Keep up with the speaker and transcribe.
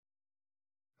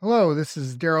Hello, this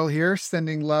is Daryl here,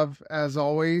 sending love as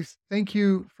always. Thank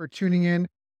you for tuning in.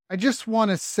 I just want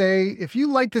to say if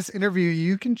you like this interview,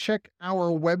 you can check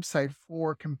our website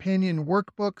for companion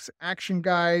workbooks, action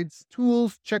guides,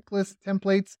 tools, checklists,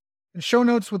 templates, and show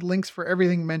notes with links for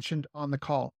everything mentioned on the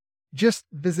call. Just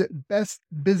visit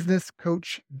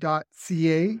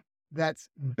bestbusinesscoach.ca. That's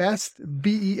best,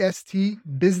 B-E-S-T,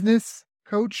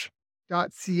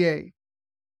 businesscoach.ca.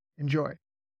 Enjoy.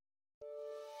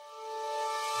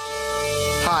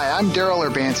 Hi, I'm Daryl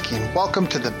Urbanski, and welcome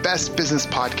to the Best Business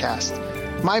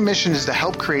Podcast. My mission is to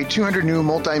help create 200 new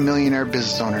multimillionaire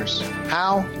business owners.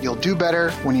 How? You'll do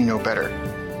better when you know better.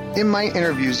 In my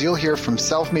interviews, you'll hear from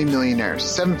self-made millionaires,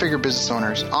 seven-figure business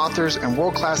owners, authors, and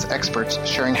world-class experts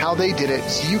sharing how they did it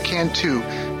so you can too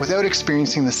without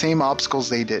experiencing the same obstacles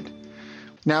they did.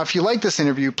 Now, if you like this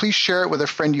interview, please share it with a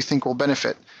friend you think will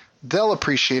benefit. They'll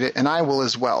appreciate it, and I will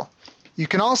as well. You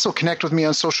can also connect with me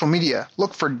on social media.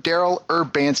 Look for Daryl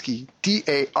Urbanski,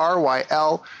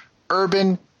 D-A-R-Y-L,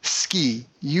 Urban Ski,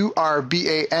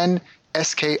 U-R-B-A-N-S-K-I,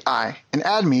 and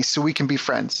add me so we can be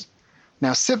friends.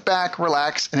 Now sit back,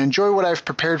 relax, and enjoy what I've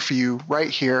prepared for you right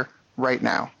here, right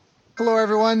now. Hello,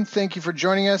 everyone. Thank you for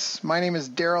joining us. My name is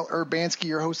Daryl Urbanski,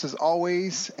 your host as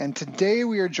always, and today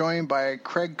we are joined by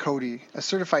Cody, a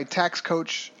certified tax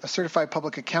coach, a certified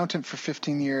public accountant for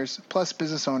 15 years, plus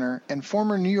business owner, and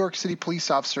former New York City police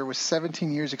officer with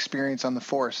 17 years experience on the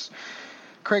force.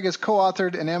 Craig has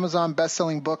co-authored an Amazon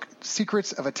best-selling book,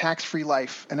 Secrets of a Tax-Free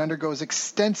Life, and undergoes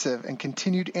extensive and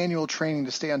continued annual training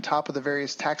to stay on top of the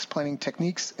various tax planning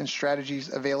techniques and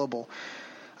strategies available.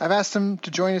 I've asked him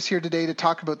to join us here today to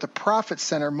talk about the profit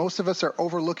center most of us are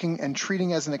overlooking and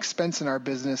treating as an expense in our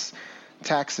business,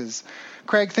 taxes.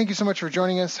 Craig, thank you so much for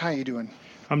joining us. How are you doing?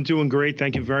 I'm doing great.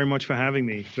 Thank you very much for having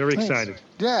me. Very excited.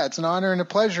 Yeah, it's an honor and a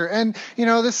pleasure. And,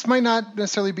 this might not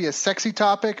necessarily be a sexy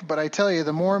topic, but I tell you,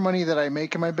 the more money that I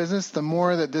make in my business, the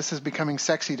more that this is becoming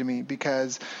sexy to me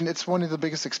because it's one of the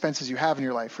biggest expenses you have in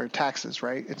your life, or taxes,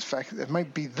 right? In fact, it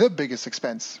might be the biggest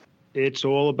expense. It's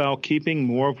all about keeping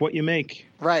more of what you make.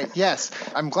 Right. Yes.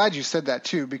 I'm glad you said that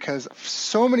too, because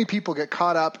so many people get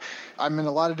caught up. I'm in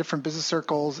a lot of different business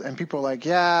circles and people are like,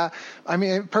 a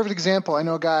perfect example. I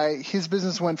know a guy, his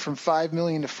business went from 5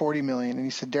 million to 40 million. And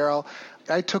he said, Daryl,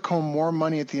 I took home more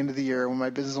money at the end of the year when my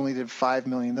business only did 5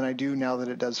 million than I do now that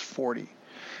it does 40.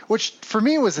 Which for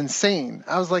me was insane.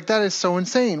 I was like, that is so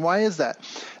insane. Why is that?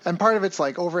 And part of it's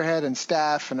like overhead and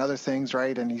staff and other things,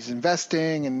 right? And he's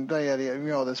investing and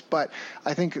all this. But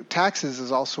I think taxes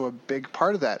is also a big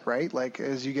part of that, right? Like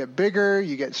as you get bigger,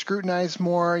 you get scrutinized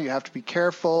more. You have to be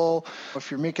careful.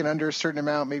 If you're making under a certain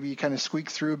amount, maybe you kind of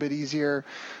squeak through a bit easier.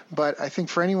 But I think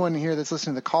for anyone here that's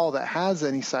listening to the call that has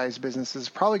any size business, it's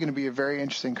probably going to be a very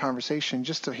interesting conversation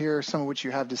just to hear some of what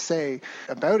you have to say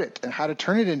about it and how to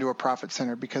turn it into a profit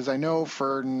center. Because I know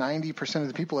for 90% of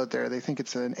the people out there, they think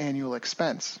it's an annual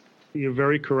expense. You're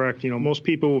very correct. Most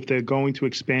people, if they're going to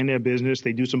expand their business,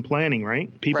 they do some planning,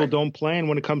 right? People don't plan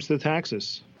when it comes to the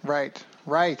taxes. Right.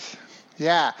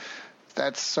 Yeah,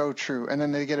 that's so true. And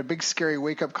then they get a big, scary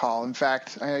wake-up call. In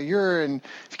fact, if you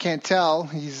can't tell,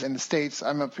 he's in the States.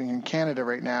 I'm up in Canada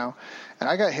right now. And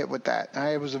I got hit with that.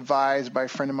 I was advised by a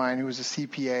friend of mine who was a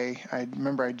CPA. I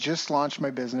remember I just launched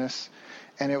my business,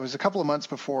 and it was a couple of months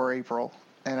before April.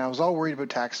 And I was all worried about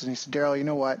taxes. And he said, Daryl, you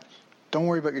know what? Don't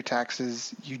worry about your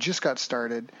taxes. You just got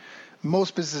started.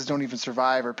 Most businesses don't even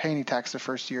survive or pay any tax the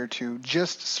first year or two.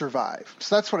 Just survive.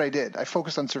 So that's what I did. I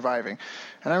focused on surviving.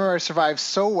 And I remember I survived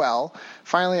so well.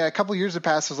 Finally, a couple of years had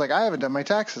passed. I was like, I haven't done my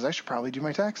taxes. I should probably do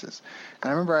my taxes. And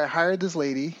I remember I hired this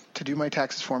lady to do my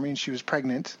taxes for me, and she was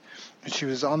pregnant. And she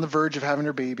was on the verge of having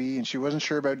her baby, and she wasn't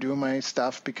sure about doing my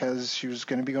stuff because she was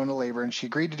going to be going to labor, and she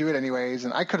agreed to do it anyways,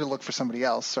 and I could have looked for somebody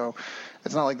else. So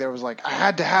it's not like there was like, I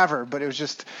had to have her, but it was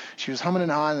just, she was humming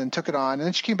and hawing and took it on. And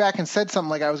then she came back and said something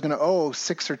like I was going to owe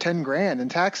 $6,000 or $10,000 in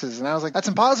taxes. And I was like, that's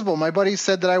impossible. My buddy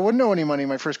said that I wouldn't owe any money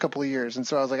my first couple of years. And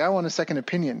so I was like, I want a second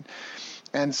opinion.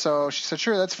 And so she said,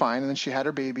 sure, that's fine. And then she had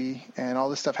her baby and all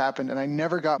this stuff happened. And I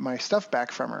never got my stuff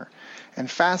back from her.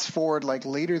 And fast forward, like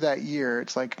later that year,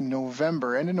 it's like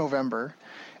November, end of November.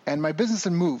 And my business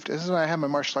had moved. This is when I had my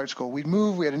martial arts school. We'd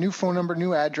moved. We had a new phone number,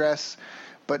 new address,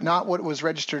 but not what was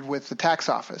registered with the tax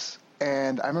office.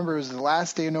 And I remember it was the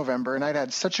last day of November, and I'd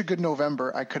had such a good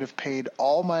November, I could have paid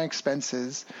all my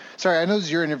expenses. Sorry, I know this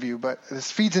is your interview, but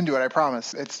this feeds into it, I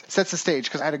promise. It sets the stage,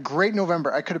 because I had a great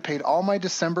November. I could have paid all my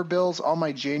December bills, all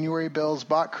my January bills,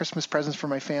 bought Christmas presents for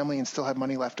my family, and still had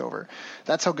money left over.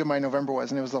 That's how good my November was.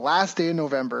 And it was the last day of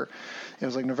November. It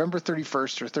was like November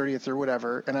 31st or 30th or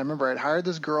whatever. And I remember I'd hired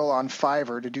this girl on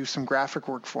Fiverr to do some graphic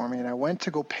work for me, and I went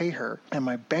to go pay her, and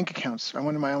my bank accounts, I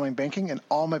went to my online banking, and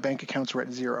all my bank accounts were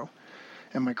at zero.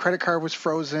 And my credit card was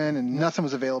frozen and nothing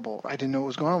was available. I didn't know what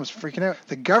was going on. I was freaking out.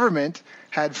 The government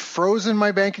had frozen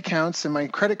my bank accounts and my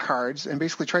credit cards and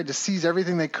basically tried to seize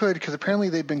everything they could, because apparently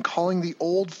they'd been calling the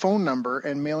old phone number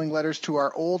and mailing letters to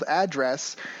our old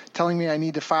address telling me I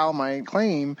need to file my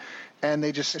claim, and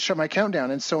they just shut my account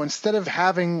down. And so instead of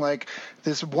having like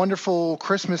this wonderful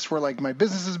Christmas where like my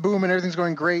business is booming, everything's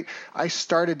going great, I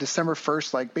started December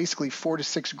 1st like basically $4,000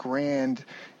 to $6,000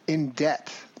 in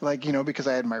debt. Like, because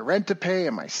I had my rent to pay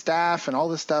and my staff and all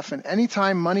this stuff. And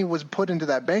anytime money was put into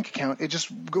that bank account, it just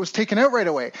was taken out right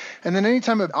away. And then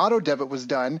anytime an auto debit was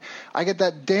done, I get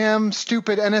that damn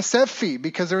stupid NSF fee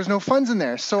because there was no funds in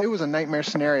there. So it was a nightmare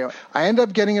scenario. I ended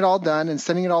up getting it all done and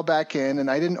sending it all back in,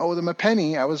 and I didn't owe them a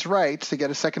penny. I was right to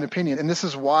get a second opinion. And this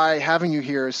is why having you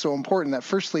here is so important. That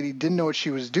first lady didn't know what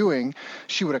she was doing.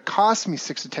 She would have cost me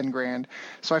 $6,000 to $10,000.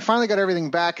 So I finally got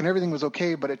everything back and everything was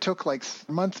okay, but it took like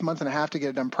a month and a half to get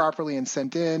it done properly and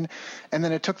sent in, and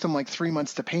then it took them like 3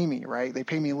 months to pay me, right? They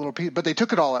paid me a little piece, but they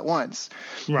took it all at once,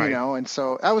 right. And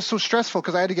so that was so stressful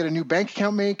because I had to get a new bank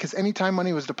account made, because anytime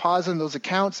money was deposited in those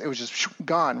accounts, it was just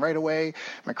gone right away.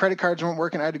 My credit cards weren't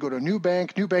working. I had to go to a new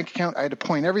bank account. I had to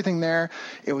point everything there.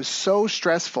 It was so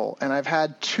stressful, and I've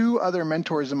had 2 other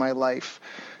mentors in my life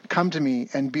come to me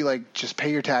and be like, just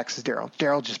pay your taxes, Daryl.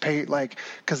 Daryl, just pay,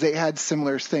 because they had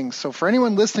similar things. So for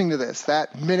anyone listening to this,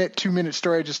 that 2-minute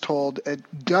story I just told, it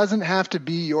doesn't have to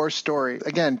be your story.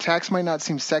 Again, tax might not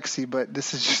seem sexy, but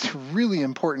this is just a really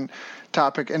important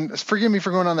topic. And forgive me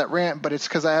for going on that rant, but it's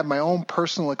because I have my own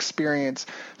personal experience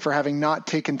for having not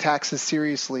taken taxes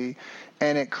seriously.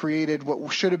 And it created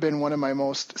what should have been one of my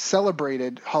most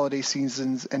celebrated holiday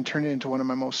seasons and turned it into one of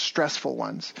my most stressful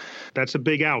ones. That's a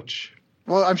big ouch.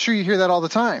 Well, I'm sure you hear that all the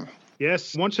time.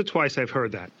 Yes, once or twice I've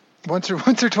heard that. Once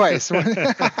or twice.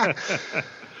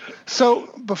 So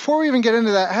before we even get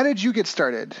into that, how did you get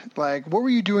started? Like, what were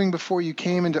you doing before you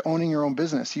came into owning your own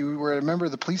business? You were a member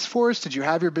of the police force? Did you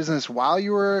have your business while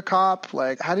you were a cop?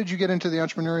 Like, how did you get into the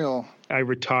entrepreneurial? I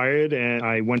retired and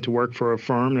I went to work for a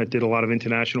firm that did a lot of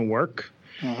international work.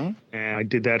 Mm-hmm. And I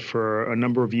did that for a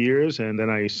number of years, and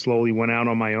then I slowly went out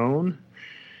on my own.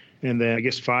 And then I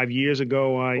guess 5 years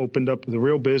ago, I opened up the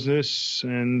real business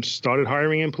and started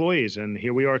hiring employees. And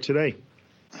here we are today.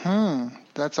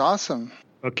 That's awesome.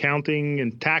 Accounting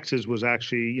and taxes was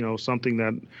actually, something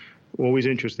that always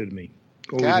interested me.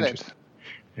 Got it.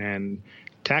 And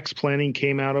tax planning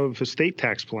came out of estate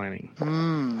tax planning.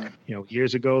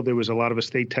 Years ago, there was a lot of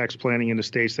estate tax planning in the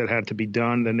states that had to be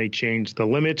done. Then they changed the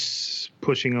limits,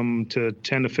 pushing them to $10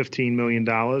 to $15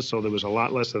 million. So there was a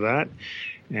lot less of that.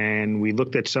 And we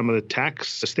looked at some of the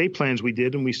tax estate plans we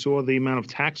did, and we saw the amount of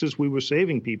taxes we were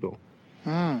saving people.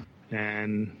 And,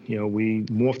 we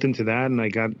morphed into that, and I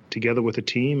got together with a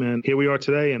team, and here we are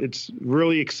today. And it's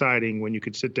really exciting when you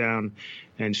could sit down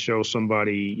and show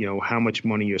somebody, how much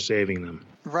money you're saving them.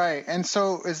 Right. And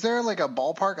so is there like a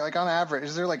ballpark, like on average,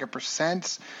 is there like a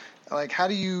percent? Like, how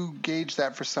do you gauge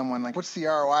that for someone? Like, what's the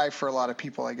ROI for a lot of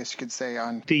people, I guess you could say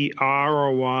on? The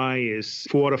ROI is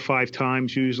 4 to 5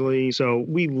 times usually. So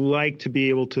we like to be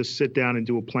able to sit down and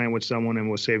do a plan with someone, and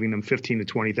we're saving them $15,000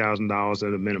 to $20,000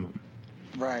 at a minimum.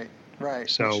 Right.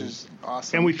 So, which is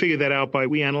awesome. And we figure that out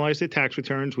we analyze their tax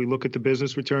returns, we look at the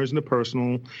business returns and the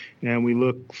personal, and we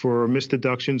look for missed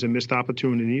deductions and missed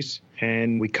opportunities,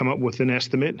 and we come up with an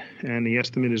estimate, and the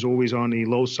estimate is always on the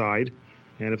low side.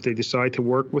 And if they decide to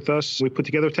work with us, we put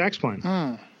together a tax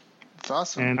plan. That's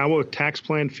awesome. And our tax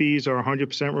plan fees are 100%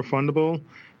 refundable,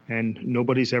 and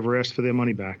nobody's ever asked for their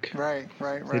money back. Right.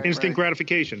 Instant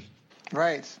gratification.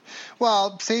 Right.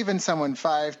 Well, saving someone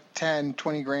 5, 10,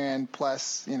 20 grand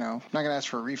plus, not going to ask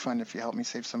for a refund if you help me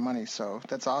save some money. So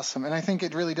that's awesome. And I think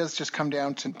it really does just come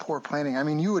down to poor planning. I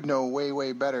mean, you would know way,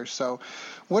 way better. So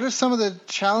what are some of the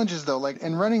challenges, though? Like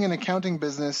in running an accounting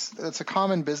business, it's a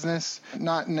common business.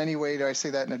 Not in any way do I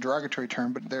say that in a derogatory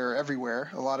term, but they're everywhere,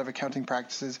 a lot of accounting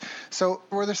practices. So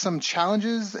were there some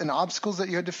challenges and obstacles that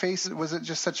you had to face? Was it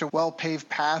just such a well-paved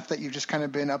path that you've just kind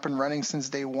of been up and running since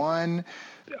day one?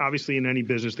 Obviously, in any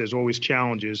business, there's always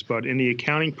challenges, but in the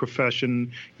accounting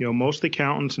profession. Most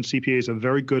accountants and CPAs are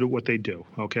very good at what they do,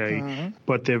 okay?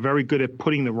 But they're very good at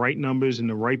putting the right numbers in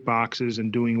the right boxes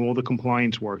and doing all the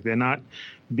compliance work. They're not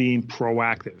being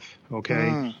proactive,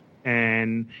 okay?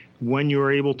 And when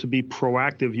you're able to be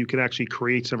proactive, you could actually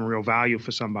create some real value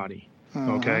for somebody,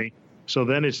 okay? So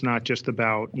then it's not just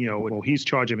about, well, he's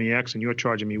charging me X and you're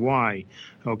charging me Y.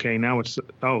 Okay, now it's,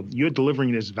 you're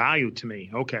delivering this value to me.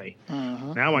 Okay,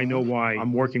 now I know why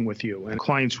I'm working with you. And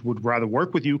clients would rather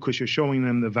work with you because you're showing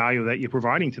them the value that you're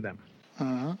providing to them.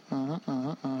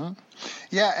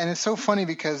 Yeah, and it's so funny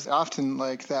because often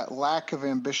like that lack of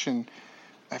ambition,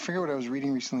 I forget what I was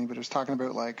reading recently, but it was talking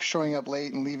about like showing up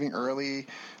late and leaving early,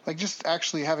 like just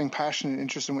actually having passion and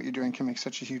interest in what you're doing can make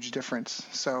such a huge difference.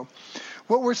 So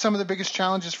what were some of the biggest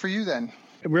challenges for you then?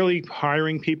 Really,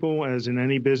 hiring people, as in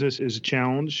any business, is a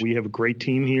challenge. We have a great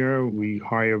team here. We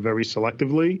hire very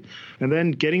selectively. And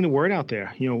then getting the word out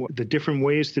there, the different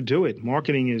ways to do it.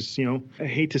 Marketing is, I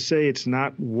hate to say it's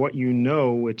not what you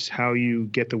know, it's how you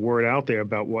get the word out there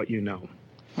about what you know.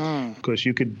 Because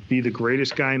you could be the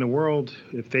greatest guy in the world.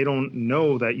 If they don't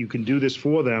know that you can do this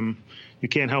for them, you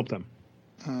can't help them.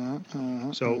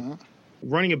 So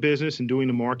running a business and doing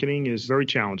the marketing is very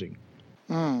challenging.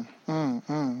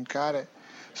 Got it.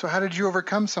 So how did you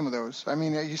overcome some of those? I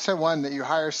mean, you said one that you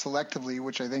hire selectively,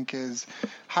 which I think is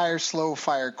hire slow,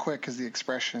 fire quick is the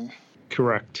expression.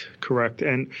 Correct.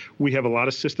 And we have a lot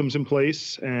of systems in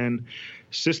place, and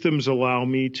systems allow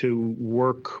me to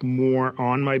work more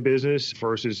on my business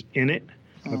versus in it.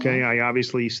 Okay, I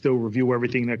obviously still review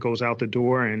everything that goes out the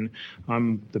door, and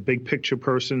I'm the big picture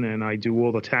person, and I do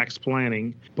all the tax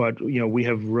planning. But, we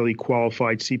have really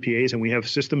qualified CPAs, and we have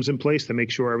systems in place to make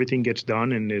sure everything gets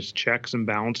done, and there's checks and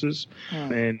balances.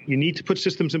 And you need to put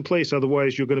systems in place.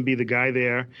 Otherwise, you're going to be the guy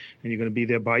there, and you're going to be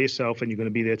there by yourself, and you're going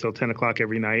to be there till 10 o'clock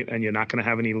every night, and you're not going to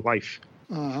have any life.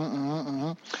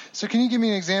 So can you give me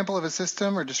an example of a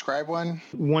system or describe one?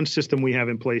 One system we have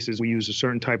in place is we use a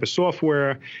certain type of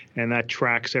software, and that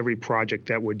tracks every project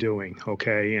that we're doing,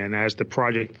 okay? And as the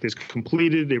project is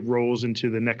completed, it rolls into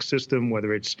the next system,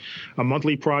 whether it's a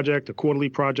monthly project, a quarterly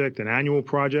project, an annual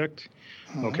project,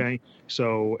 okay?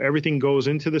 So everything goes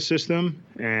into the system,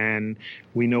 and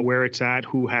we know where it's at,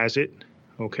 who has it,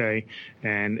 okay?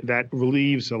 And that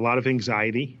relieves a lot of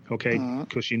anxiety, okay?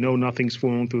 Because nothing's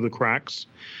falling through the cracks.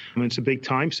 And it's a big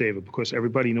time saver because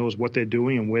everybody knows what they're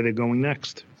doing and where they're going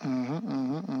next.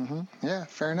 Yeah,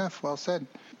 fair enough. Well said.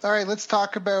 All right, let's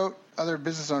talk about other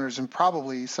business owners and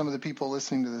probably some of the people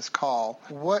listening to this call.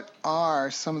 What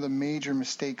are some of the major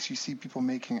mistakes you see people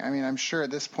making? I mean, I'm sure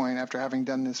at this point, after having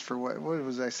done this for what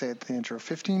was I say at the intro,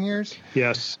 15 years?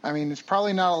 Yes. I mean, it's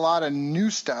probably not a lot of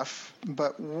new stuff,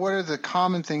 but what are the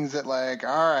common things that like,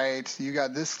 all right, you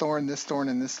got this thorn,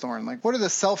 and this thorn. Like, what are the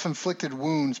self-inflicted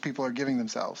wounds people are giving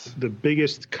themselves? The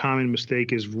biggest common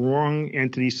mistake is wrong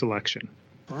entity selection.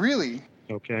 Really?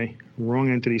 Okay. Wrong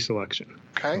entity selection.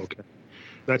 Okay.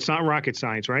 That's not rocket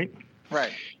science, right?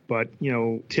 Right. But,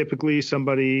 typically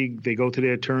they go to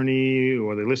their attorney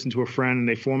or they listen to a friend and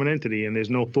they form an entity, and there's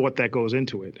no thought that goes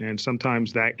into it. And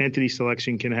sometimes that entity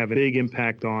selection can have a big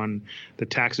impact on the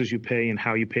taxes you pay and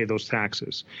how you pay those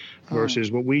taxes.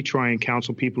 Versus what we try and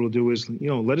counsel people to do is,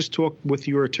 let us talk with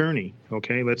your attorney.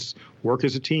 Okay. Let's work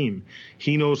as a team.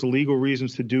 He knows the legal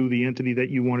reasons to do the entity that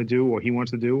you want to do or he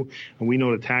wants to do. And we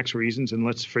know the tax reasons, and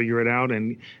let's figure it out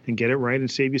and get it right and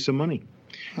save you some money.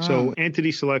 So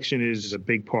entity selection is a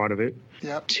big part of it.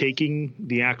 Yep. Taking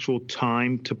the actual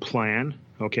time to plan,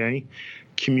 okay?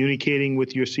 Communicating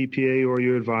with your CPA or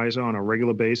your advisor on a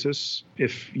regular basis.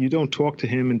 If you don't talk to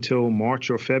him until March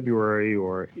or February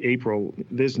or April,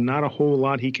 there's not a whole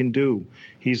lot he can do.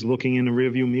 He's looking in the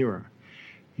rearview mirror.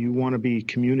 You want to be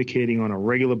communicating on a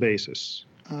regular basis.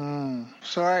 So,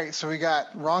 all right, so we got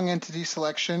wrong entity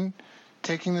selection,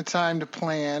 taking the time to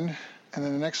plan, and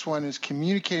then the next one is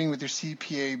communicating with your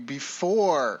CPA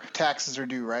before taxes are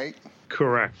due, right?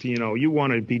 Correct. You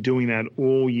want to be doing that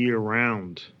all year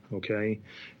round, okay?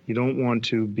 You don't want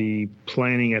to be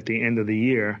planning at the end of the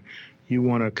year. You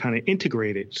want to kind of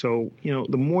integrate it. So,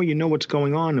 the more you know what's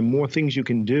going on, the more things you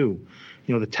can do.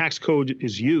 The tax code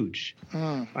is huge.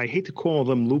 I hate to call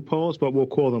them loopholes, but we'll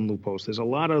call them loopholes. There's a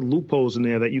lot of loopholes in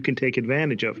there that you can take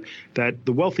advantage of, that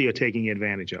the wealthy are taking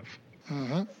advantage of.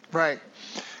 Right.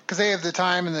 Because they have the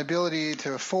time and the ability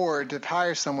to afford to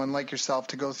hire someone like yourself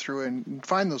to go through and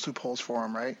find those loopholes for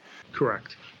them, right?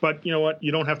 Correct. But you know what?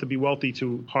 You don't have to be wealthy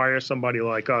to hire somebody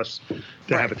like us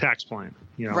to have a tax plan.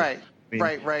 Right.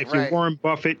 Right. If you're Warren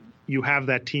Buffett, you have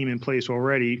that team in place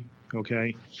already,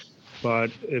 okay?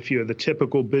 But if you're the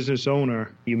typical business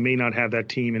owner, you may not have that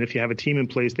team. And if you have a team in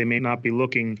place, they may not be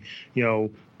looking,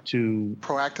 to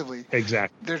proactively.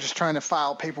 Exactly. They're just trying to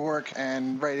file paperwork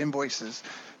and write invoices.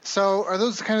 So are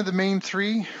those kind of the main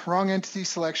three? Wrong entity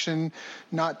selection,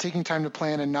 not taking time to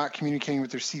plan, and not communicating with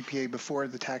their CPA before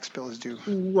the tax bill is due?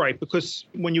 Right, because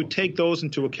when you take those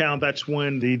into account, that's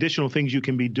when the additional things you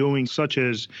can be doing, such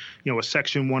as, a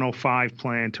Section 105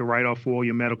 plan to write off all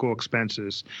your medical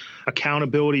expenses,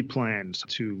 accountability plans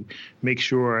to make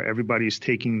sure everybody's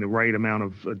taking the right amount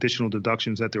of additional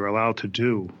deductions that they're allowed to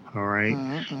do, all right?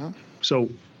 Mm-hmm. So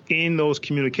in those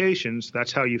communications,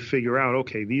 that's how you figure out,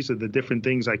 okay, these are the different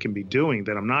things I can be doing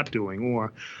that I'm not doing,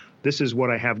 or this is what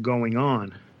I have going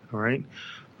on, all right?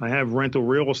 I have rental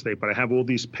real estate, but I have all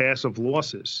these passive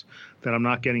losses that I'm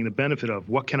not getting the benefit of.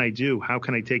 What can I do? How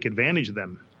can I take advantage of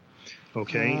them?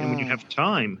 Okay, and when you have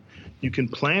time, you can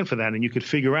plan for that, and you could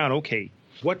figure out, okay,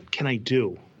 what can I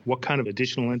do? What kind of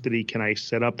additional entity can I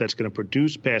set up that's going to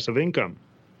produce passive income?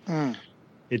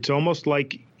 It's almost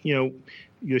like,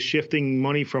 you're shifting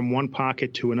money from one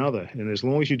pocket to another. And as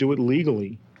long as you do it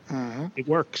legally, it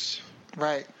works.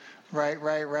 Right.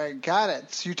 Got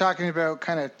it. So you're talking about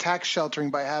kind of tax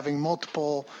sheltering by having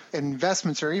multiple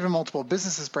investments or even multiple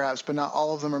businesses perhaps, but not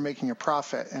all of them are making a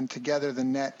profit. And together the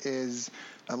net is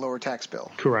a lower tax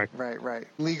bill. Correct. Right.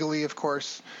 Legally, of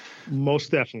course. Most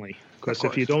definitely. Because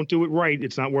if you don't do it right,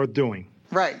 it's not worth doing.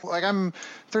 Right. Like I'm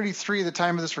 33 at the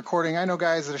time of this recording. I know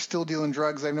guys that are still dealing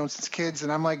drugs I've known since kids.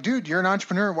 And I'm like, dude, you're an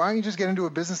entrepreneur. Why don't you just get into a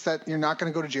business that you're not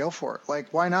going to go to jail for?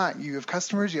 Like, why not? You have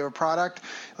customers, you have a product.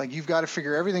 Like, you've got to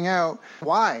figure everything out.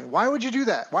 Why? Why would you do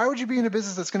that? Why would you be in a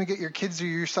business that's going to get your kids or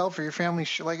yourself or your family?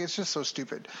 Like, it's just so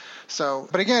stupid. So,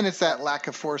 but again, it's that lack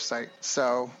of foresight.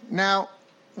 So now,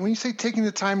 when you say taking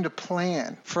the time to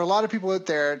plan, for a lot of people out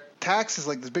there, tax is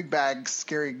like this big bag,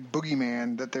 scary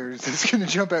boogeyman that's going to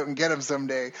jump out and get them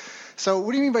someday. So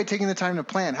what do you mean by taking the time to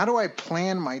plan? How do I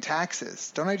plan my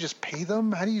taxes? Don't I just pay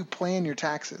them? How do you plan your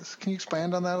taxes? Can you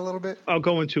expand on that a little bit? I'll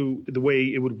go into the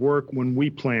way it would work when we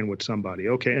plan with somebody.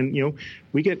 Okay. And,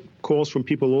 we get calls from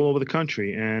people all over the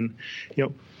country. And,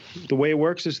 the way it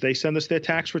works is they send us their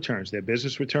tax returns, their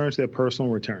business returns, their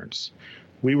personal returns.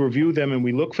 We review them and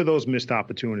we look for those missed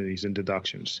opportunities and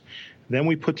deductions. Then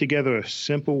we put together a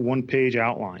simple one-page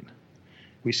outline.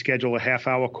 We schedule a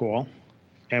half-hour call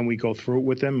and we go through it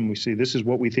with them and we see this is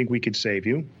what we think we could save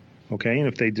you. Okay, and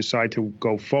if they decide to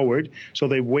go forward, so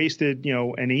they wasted,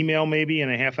 an email maybe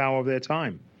and a half hour of their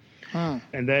time.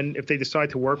 And then if they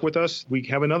decide to work with us, we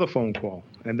have another phone call.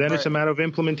 And then It's a matter of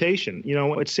implementation.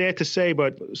 It's sad to say,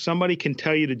 but somebody can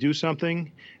tell you to do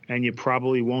something and you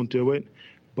probably won't do it.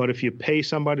 But if you pay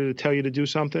somebody to tell you to do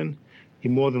something,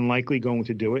 you're more than likely going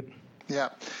to do it. Yeah.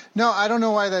 No, I don't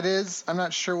know why that is. I'm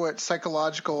not sure what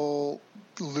psychological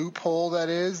loophole that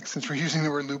is, since we're using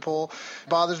the word loophole. It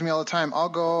bothers me all the time. I'll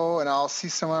go and I'll see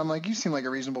someone, I'm like, you seem like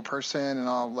a reasonable person, and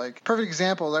I'll like, perfect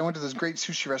example, I went to this great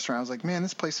sushi restaurant. I was like, man,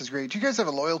 this place is great. Do you guys have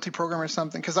a loyalty program or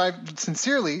something? Because I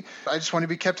just want to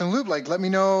be kept in the loop. Like, let me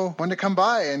know when to come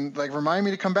by and like remind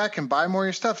me to come back and buy more of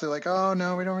your stuff. They're like, oh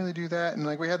no, we don't really do that. And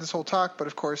like, we had this whole talk, but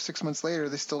of course 6 months later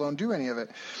they still don't do any of it.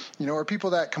 Or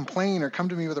people that complain or come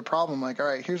to me with a problem, like, all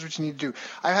right, here's what you need to do.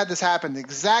 I had this happen the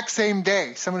exact same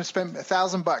day. Someone spent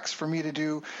 $1,000 for me to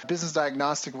do business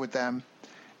diagnostic with them.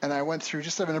 And I went through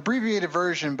just an abbreviated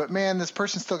version, but man, this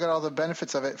person still got all the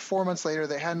benefits of it. 4 months later,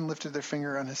 they hadn't lifted their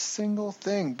finger on a single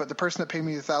thing. But the person that paid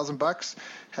me the $1,000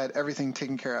 had everything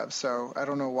taken care of. So I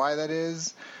don't know why that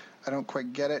is. I don't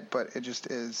quite get it, but it just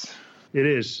is. It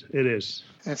is.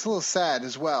 And it's a little sad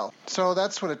as well. So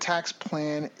that's what a tax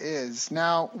plan is.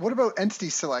 Now, what about entity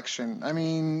selection? I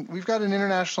mean, we've got an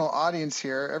international audience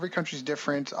here. Every country's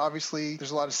different. Obviously,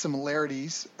 there's a lot of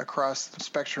similarities across the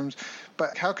spectrums.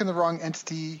 But how can the wrong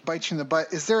entity bite you in the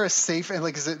butt? Is there a safe, and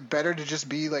like, is it better to just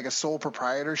be like a sole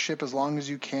proprietorship as long as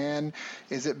you can?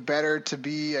 Is it better to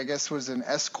be, I guess, was an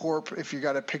S corp if you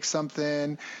got to pick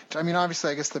something? I mean, obviously,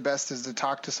 I guess the best is to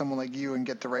talk to someone like you and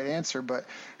get the right answer. But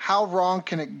how wrong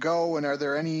can it go? And are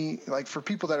there any, like, for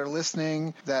people that are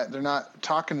listening that they're not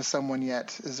talking to someone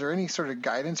yet, is there any sort of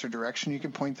guidance or direction you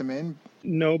can point them in?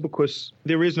 No, because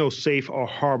there is no safe or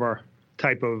harbor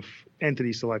type of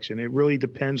entity selection. It really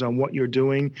depends on what you're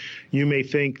doing. You may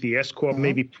think the S Corp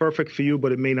may be perfect for you,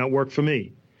 but it may not work for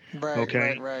me. Right,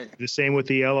 okay. Right. The same with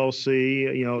the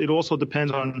LLC. It also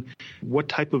depends on what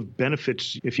type of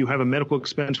benefits. If you have a medical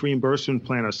expense reimbursement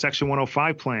plan, a Section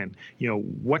 105 plan,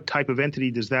 what type of entity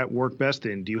does that work best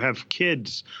in? Do you have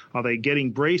kids? Are they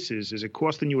getting braces? Is it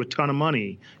costing you a ton of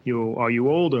money? Are you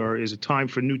older? Is it time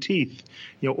for new teeth?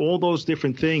 All those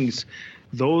different things,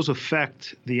 those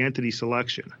affect the entity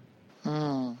selection.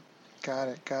 Got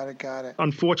it.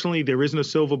 Unfortunately, there isn't a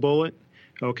silver bullet.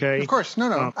 Okay. Of course.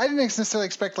 No. I didn't necessarily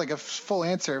expect like a full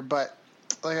answer, but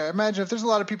like I imagine if there's a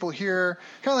lot of people here,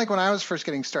 kind of like when I was first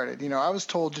getting started, I was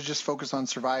told to just focus on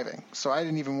surviving. So I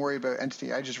didn't even worry about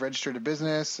entity. I just registered a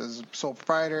business as a sole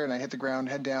proprietor and I hit the ground,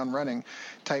 head down, running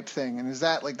type thing. And is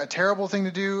that like a terrible thing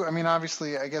to do? I mean,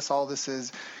 obviously, I guess all this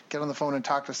is get on the phone and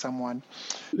talk to someone.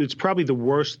 It's probably the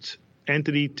worst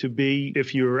entity to be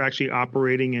if you're actually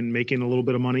operating and making a little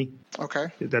bit of money. Okay.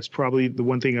 That's probably the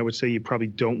one thing I would say you probably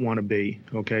don't want to be,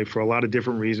 okay, for a lot of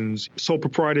different reasons. Sole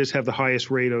proprietors have the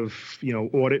highest rate of,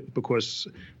 audit because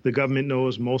the government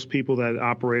knows most people that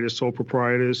operate as sole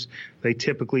proprietors, they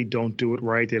typically don't do it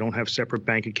right. They don't have separate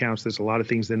bank accounts. There's a lot of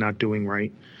things they're not doing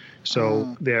right.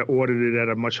 So they're audited at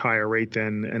a much higher rate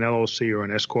than an LLC or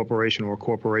an S corporation or a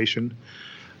corporation,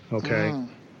 okay?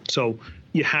 So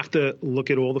you have to look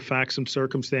at all the facts and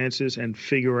circumstances and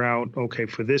figure out, okay,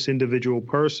 for this individual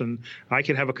person, I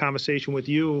could have a conversation with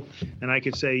you and I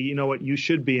could say, you know what, you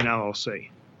should be an LLC,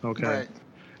 okay? Right.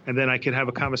 And then I could have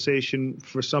a conversation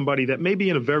for somebody that may be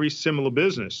in a very similar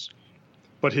business,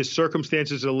 but his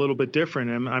circumstances are a little bit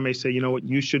different. And I may say, you know what,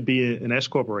 you should be an S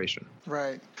corporation.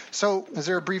 Right. So is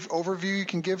there a brief overview you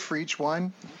can give for each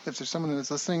one? If there's someone that's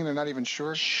listening and they're not even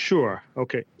sure? Sure.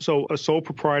 Okay. So a sole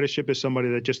proprietorship is somebody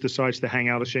that just decides to hang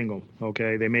out a shingle.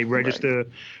 Okay. They may register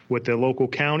with their local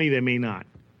county. They may not.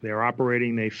 They're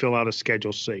operating. They fill out a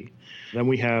Schedule C. Then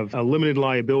we have a limited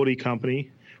liability company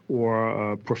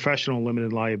or a professional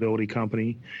limited liability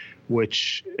company,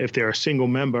 which if they're a single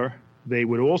member, they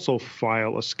would also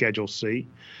file a Schedule C.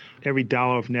 Every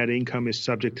dollar of net income is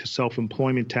subject to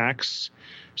self-employment tax,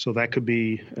 so that could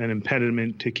be an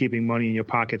impediment to keeping money in your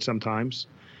pocket sometimes.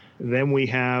 Then we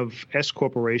have S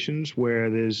corporations where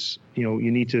there's,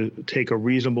 you need to take a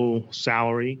reasonable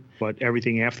salary, but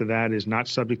everything after that is not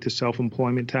subject to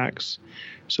self-employment tax.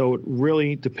 So it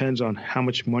really depends on how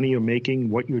much money you're making,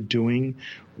 what you're doing,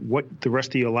 what the rest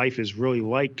of your life is really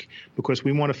like, because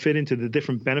we want to fit into the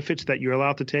different benefits that you're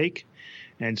allowed to take.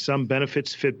 And some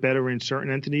benefits fit better in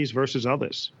certain entities versus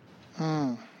others.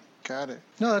 Got it.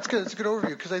 No, that's good. It's a good overview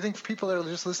because I think for people that are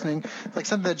just listening, like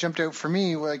something that jumped out for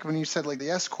me, like when you said like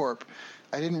the S Corp,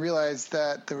 I didn't realize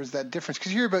that there was that difference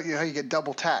because you hear about how you get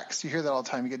double tax. You hear that all the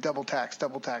time. You get double tax.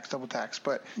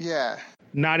 But yeah.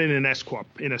 Not in an S Corp.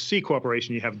 In a C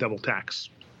corporation, you have double tax.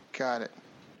 Got it.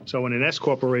 So in an S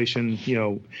corporation,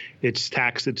 it's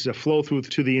taxed. It's a flow through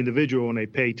to the individual and they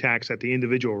pay tax at the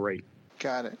individual rate.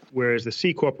 Got it. Whereas the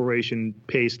C corporation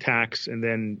pays tax, and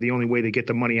then the only way they get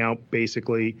the money out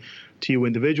basically to you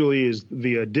individually is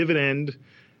via dividend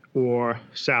or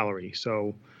salary.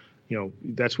 So,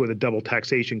 that's where the double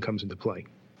taxation comes into play.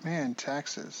 Man,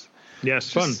 taxes.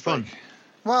 Yes, fun.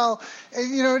 Well,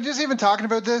 just even talking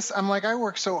about this, I'm like, I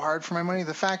work so hard for my money.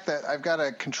 The fact that I've got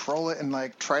to control it and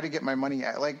like try to get my money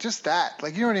out, like just that,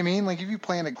 like, you know what I mean? Like if you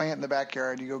plant a plant in the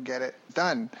backyard, you go get it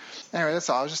done. Anyway, that's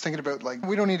all. I was just thinking about like,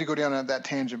 we don't need to go down on that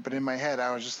tangent, but in my head,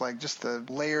 I was just like, just the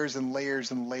layers and layers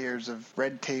and layers of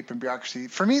red tape and bureaucracy.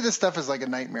 For me, this stuff is like a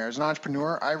nightmare. As an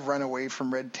entrepreneur, I run away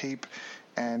from red tape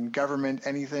and government,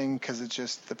 anything, because it's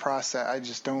just the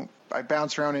process. I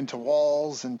bounce around into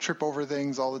walls and trip over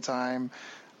things all the time.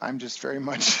 I'm just very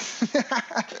much.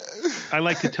 I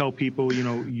like to tell people,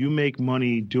 you make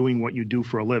money doing what you do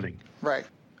for a living. Right.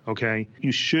 Okay.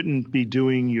 You shouldn't be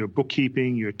doing your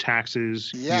bookkeeping, your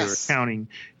taxes, your accounting.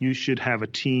 You should have a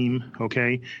team.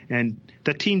 Okay. And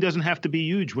that team doesn't have to be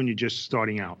huge when you're just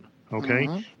starting out.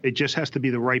 Okay. It just has to be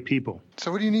the right people.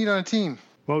 So what do you need on a team?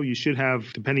 Well, you should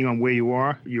have, depending on where you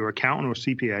are, your accountant or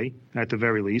CPA at the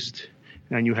very least.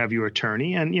 And you have your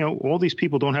attorney. And, all these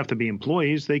people don't have to be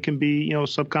employees. They can be,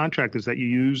 subcontractors that you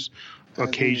use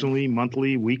occasionally,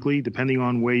 monthly, weekly, depending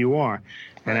on where you are.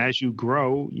 And as you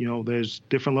grow, there's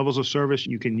different levels of service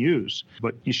you can use.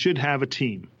 But you should have a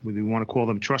team. We want to call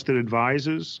them trusted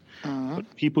advisors,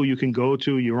 people you can go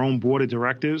to, your own board of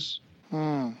directors.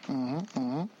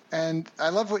 And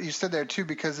I love what you said there, too,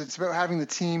 because it's about having the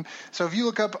team. So if you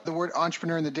look up the word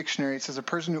entrepreneur in the dictionary, it says a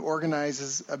person who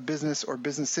organizes a business or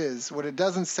businesses. What it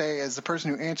doesn't say is the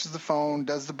person who answers the phone,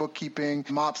 does the bookkeeping,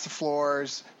 mops the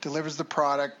floors, delivers the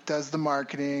product, does the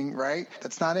marketing, right?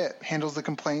 That's not it. Handles the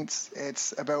complaints.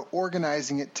 It's about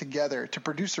organizing it together to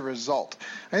produce a result.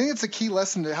 I think it's a key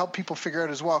lesson to help people figure out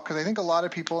as well, because I think a lot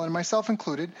of people, and myself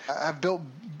included, have built,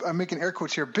 I'm making air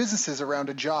quotes here, businesses around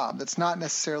a job that's not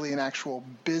necessarily an actual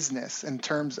business in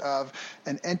terms of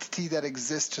an entity that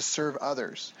exists to serve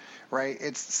others, right?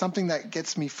 It's something that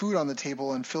gets me food on the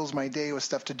table and fills my day with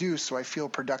stuff to do so I feel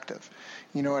productive.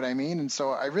 You know what I mean? And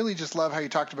so I really just love how you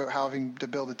talked about having to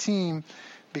build a team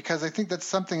because I think that's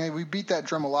something, we beat that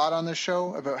drum a lot on this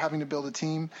show about having to build a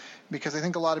team, because I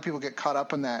think a lot of people get caught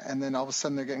up in that, and then all of a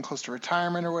sudden they're getting close to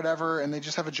retirement or whatever, and they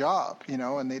just have a job,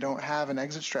 and they don't have an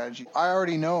exit strategy. I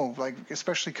already know, like,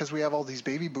 especially because we have all these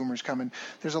baby boomers coming,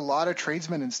 there's a lot of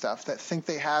tradesmen and stuff that think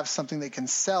they have something they can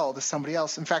sell to somebody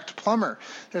else. In fact, plumber.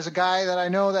 There's a guy that I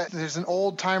know that there's an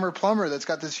old timer plumber that's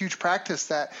got this huge practice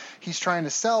that he's trying to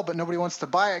sell, but nobody wants to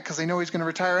buy it because they know he's going to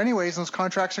retire anyways, and those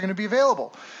contracts are going to be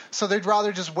available. So they'd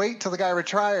rather just wait till the guy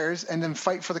retires and then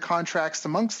fight for the contracts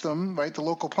amongst them, right, the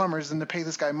local plumbers, than to pay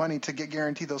this guy money to get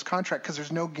guaranteed those contracts, because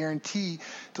there's no guarantee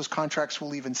those contracts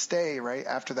will even stay, right,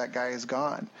 after that guy is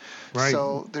gone. Right.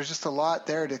 So there's just a lot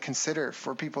there to consider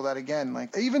for people that, again,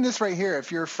 like even this right here,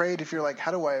 if you're afraid, if you're like,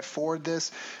 how do I afford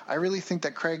this? I really think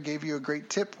that Craig gave you a great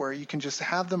tip where you can just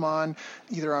have them on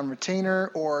either on retainer,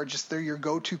 or just they're your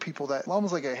go-to people, that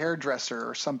almost like a hairdresser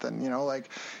or something, like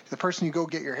the person you go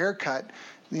get your hair cut.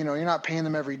 You're not paying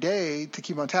them every day to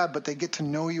keep on tab, but they get to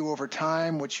know you over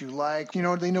time, what you like. They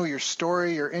know your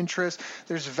story, your interests.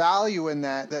 There's value in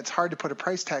that that's hard to put a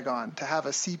price tag on. To have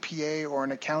a CPA or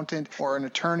an accountant or an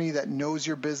attorney that knows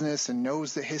your business and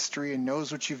knows the history and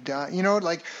knows what you've done,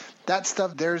 like that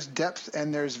stuff, there's depth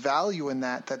and there's value in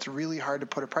that that's really hard to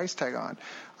put a price tag on.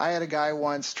 I had a guy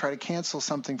once try to cancel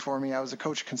something for me. I was a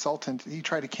coach consultant. He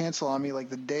tried to cancel on me like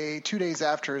 2 days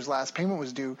after his last payment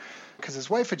was due, because his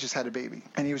wife had just had a baby,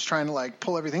 and he was trying to like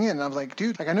pull everything in. And I was like,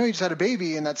 dude, like, I know you just had a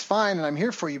baby and that's fine, and I'm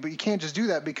here for you, but you can't just do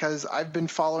that, because I've been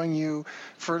following you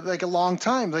for like a long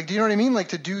time. Like, do you know what I mean? Like,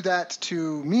 to do that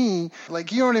to me,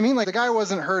 like, you know what I mean? Like, the guy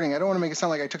wasn't hurting. I don't want to make it sound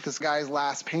like I took this guy's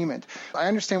last payment. I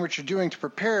understand what you're doing to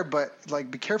prepare, but like,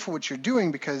 be careful what you're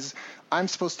doing, because I'm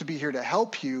supposed to be here to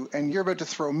help you, and you're about to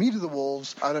throw me to the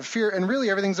wolves out of fear. And really,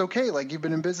 everything's okay. Like, you've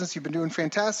been in business, you've been doing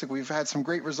fantastic. We've had some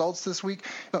great results this week.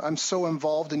 I'm so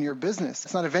involved in your business.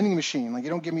 It's not a vending machine. Like, you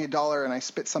don't give me $1 and I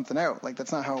spit something out. Like,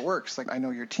 that's not how it works. Like, I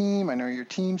know your team, I know your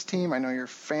team's team, I know your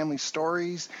family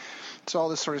stories. So all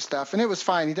this sort of stuff. And it was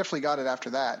fine. He definitely got it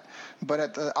after that. But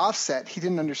at the offset, he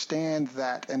didn't understand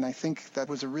that. And I think that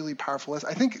was a really powerful lesson.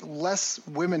 I think less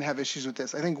women have issues with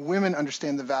this. I think women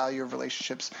understand the value of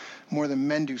relationships more than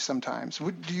men do sometimes.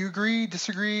 Do you agree,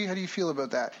 disagree? How do you feel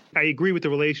about that? I agree with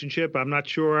the relationship. I'm not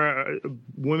sure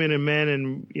women and men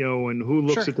and who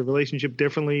looks at the relationship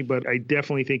differently, but I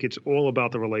definitely think it's all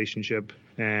about the relationship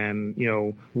and,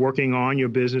 working on your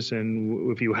business.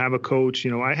 And if you have a coach,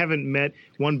 I haven't met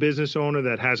one business owner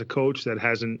that has a coach that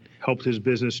hasn't helped his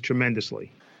business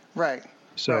tremendously. Right.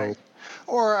 So. Right.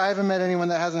 Or I haven't met anyone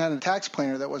that hasn't had a tax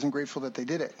planner that wasn't grateful that they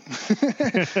did it.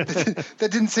 that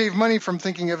didn't save money from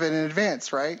thinking of it in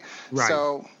advance, right? Right.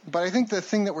 So, but I think the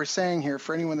thing that we're saying here,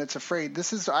 for anyone that's afraid,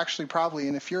 this is actually probably,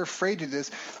 and if you're afraid to do this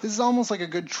is almost like a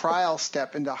good trial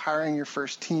step into hiring your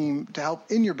first team to help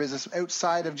in your business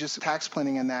outside of just tax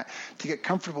planning and that, to get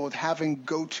comfortable with having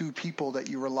go-to people that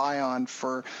you rely on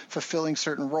for fulfilling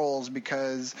certain roles,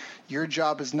 because your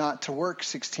job is not to work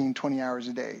 16, 20 hours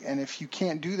a day. And if you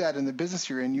can't do that in the business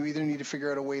you're in, you either need to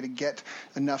figure out a way to get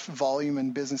enough volume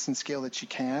and business and scale that you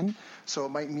can. So it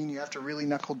might mean you have to really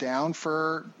knuckle down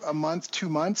for a month, 2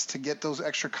 months to get those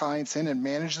extra clients in and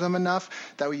manage them enough.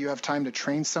 That way you have time to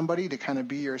train somebody to kind of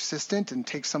be your assistant and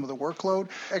take some of the workload.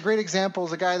 A great example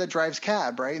is a guy that drives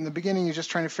cab, right? In the beginning, you're just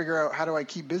trying to figure out, how do I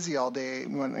keep busy all day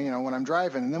when I'm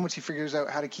driving? And then once he figures out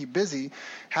how to keep busy,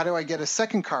 how do I get a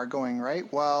second car going,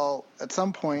 right? Well, at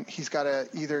some point, he's got to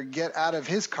either get out of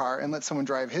his car and let someone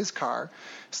drive his car,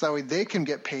 so that way they can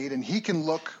get paid and he can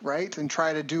look, right, and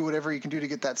try to do whatever he can do to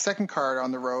get that second car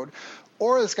on the road.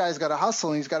 Or this guy's got to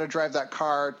hustle and he's got to drive that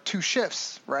car 2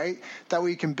 shifts, right? That way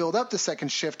you can build up the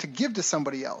second shift to give to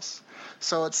somebody else.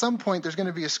 So at some point there's going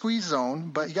to be a squeeze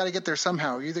zone, but you got to get there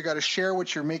somehow. You either got to share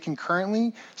what you're making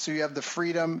currently so you have the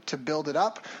freedom to build it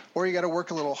up, or you got to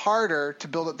work a little harder to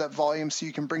build up that volume so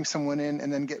you can bring someone in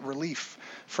and then get relief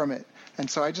from it. And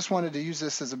so I just wanted to use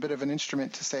this as a bit of an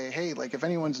instrument to say, hey, like, if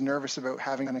anyone's nervous about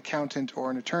having an accountant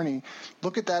or an attorney,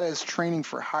 look at that as training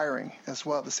for hiring as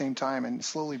well at the same time, and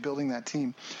slowly building that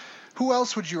team. Who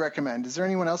else would you recommend? Is there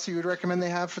anyone else you would recommend they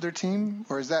have for their team?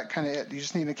 Or is that kind of it? You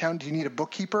just need an accountant? Do you need a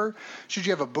bookkeeper? Should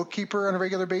you have a bookkeeper on a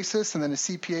regular basis and then a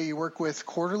CPA you work with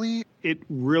quarterly? It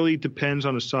really depends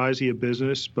on the size of your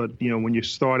business. But, when you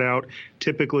start out,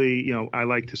 typically, I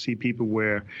like to see people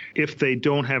where if they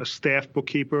don't have a staff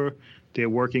bookkeeper, they're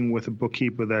working with a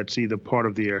bookkeeper that's either part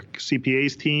of their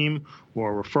CPA's team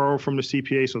or a referral from the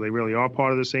CPA, so they really are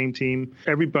part of the same team.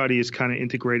 Everybody is kind of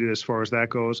integrated as far as that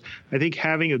goes. I think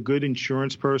having a good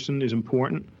insurance person is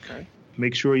important. Okay.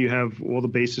 Make sure you have all the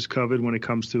bases covered when it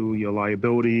comes to your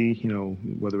liability,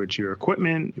 whether it's your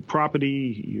equipment, your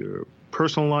property, your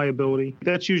personal liability.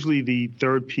 That's usually the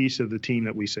third piece of the team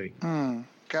that we see.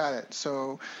 Got it.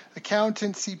 So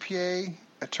accountant, CPA,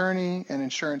 attorney, and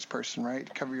insurance person, right?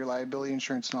 To cover your liability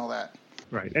insurance and all that.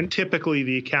 Right. And typically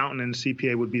the accountant and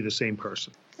CPA would be the same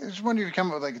person. I just wondered if you come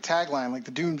up with like a tagline, like the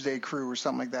Doomsday Crew or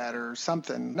something like that, or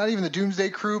something. Not even the Doomsday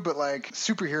Crew, but like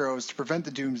superheroes to prevent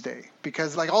the Doomsday.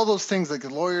 Because like all those things, like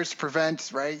the lawyers to prevent,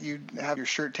 right? You have your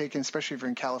shirt taken, especially if you're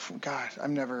in California.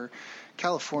 God,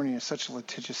 California is such a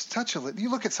litigious, you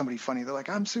look at somebody funny, they're like,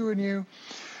 I'm suing you.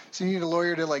 So you need a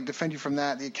lawyer to like defend you from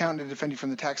that, the accountant to defend you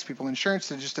from the tax people, insurance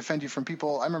to just defend you from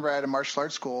people. I remember I had a martial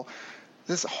arts school.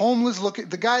 This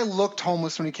the guy looked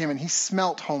homeless when he came in. He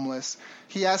smelt homeless.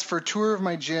 He asked for a tour of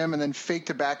my gym and then faked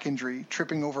a back injury,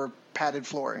 tripping over padded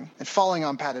flooring and falling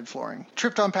on padded flooring.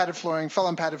 Tripped on padded flooring, fell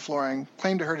on padded flooring,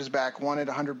 claimed to hurt his back, wanted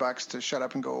 $100 to shut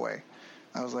up and go away.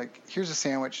 I was like, here's a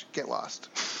sandwich, get lost.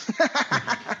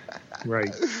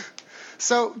 Right.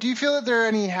 So do you feel that there are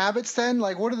any habits then?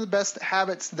 Like what are the best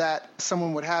habits that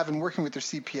someone would have in working with their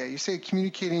CPA? You say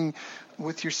communicating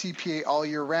with your CPA all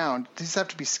year round. Does this have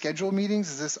to be scheduled meetings?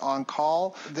 Is this on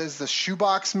call? Is the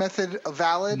shoebox method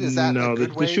valid? Is that a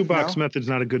good way? The shoebox method's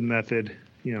not a good method.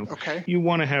 Okay. You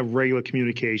want to have regular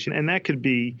communication, and that could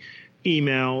be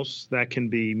emails, that can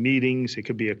be meetings, it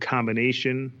could be a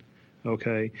combination.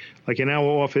 Okay. Like in our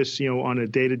office, on a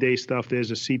day-to-day stuff, there's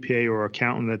a CPA or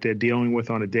accountant that they're dealing with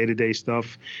on a day-to-day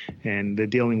stuff, and they're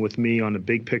dealing with me on the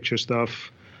big picture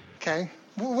stuff. Okay.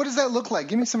 Well, what does that look like?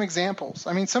 Give me some examples.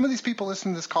 I mean, some of these people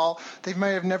listening to this call, they might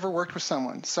have never worked with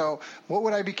someone. So what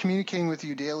would I be communicating with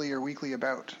you daily or weekly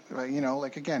about?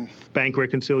 Like again. Bank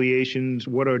reconciliations,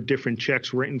 what are different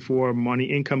checks written for, money,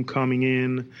 income coming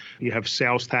in. You have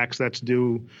sales tax that's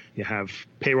due. You have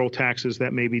payroll taxes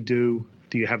that may be due.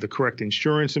 Do you have the correct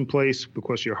insurance in place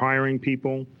because you're hiring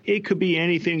people? It could be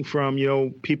anything from,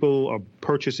 people are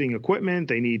purchasing equipment.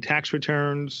 They need tax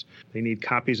returns. They need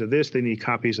copies of this. They need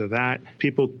copies of that.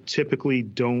 People typically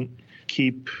don't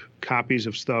keep copies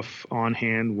of stuff on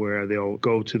hand where they'll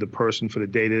go to the person for the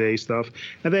day-to-day stuff.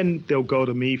 And then they'll go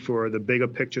to me for the bigger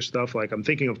picture stuff. Like I'm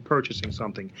thinking of purchasing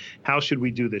something. How should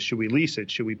we do this? Should we lease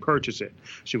it? Should we purchase it?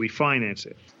 Should we finance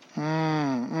it?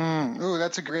 Ooh,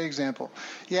 that's a great example.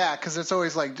 Yeah, because it's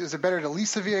always like, is it better to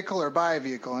lease a vehicle or buy a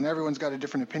vehicle? And everyone's got a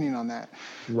different opinion on that.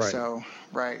 Right. So,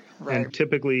 right. And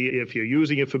typically, if you're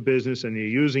using it for business and you're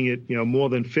using it, more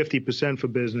than 50% for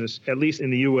business, at least in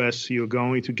the U.S., you're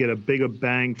going to get a bigger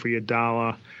bang for your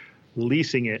dollar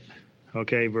leasing it,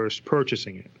 okay, versus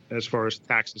purchasing it as far as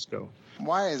taxes go.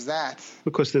 Why is that?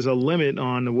 Because there's a limit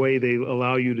on the way they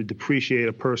allow you to depreciate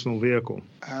a personal vehicle.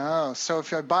 Oh, so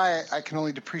if I buy it, I can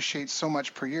only depreciate so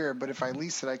much per year, but if I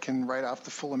lease it, I can write off the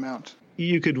full amount.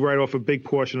 You could write off a big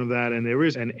portion of that, and there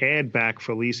is an add back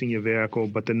for leasing your vehicle,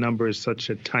 but the number is such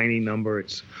a tiny number,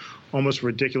 it's almost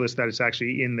ridiculous that it's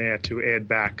actually in there to add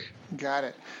back. Got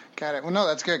it. Well, no,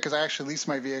 that's good because I actually leased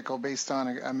my vehicle based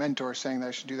on a mentor saying that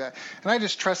I should do that. And I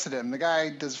just trusted him. The guy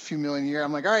does a few million a year.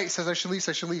 I'm like, all right, he says I should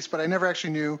lease, but I never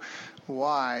actually knew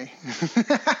why.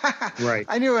 Right.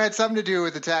 I knew it had something to do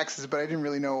with the taxes, but I didn't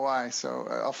really know why. So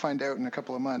I'll find out in a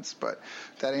couple of months, but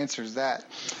that answers that.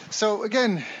 So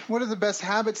again, what are the best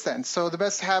habits then? So the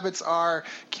best habits are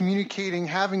communicating,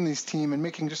 having this team, and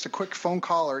making just a quick phone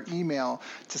call or email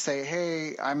to say,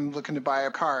 hey, I'm looking to buy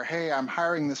a car. Hey, I'm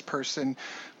hiring this person.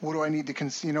 What do I need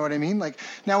to you know what I mean? Like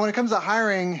now when it comes to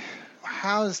hiring,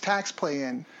 how does tax play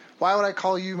in? Why would I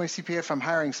call you my CPA if I'm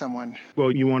hiring someone?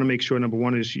 Well, you want to make sure, number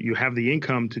one, is you have the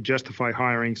income to justify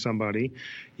hiring somebody.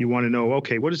 You want to know,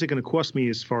 okay, what is it going to cost me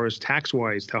as far as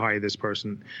tax-wise to hire this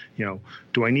person?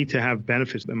 Do I need to have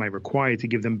benefits? Am I required to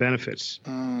give them benefits?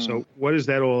 So what does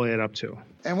that all add up to?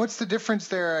 And what's the difference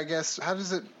there, I guess? How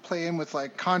does it play in with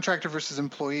like contractor versus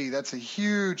employee? That's a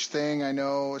huge thing, I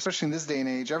know, especially in this day and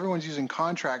age. Everyone's using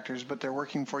contractors, but they're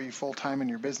working for you full-time in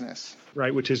your business.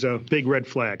 Right, which is a big red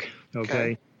flag,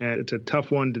 okay? And it's a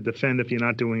tough one to defend if you're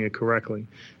not doing it correctly.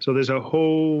 So there's a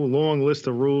whole long list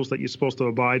of rules that you're supposed to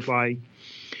abide by.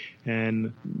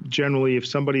 And generally, if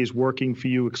somebody is working for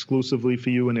you exclusively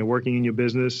for you and they're working in your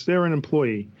business, they're an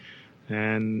employee.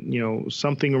 And,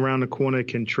 something around the corner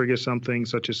can trigger something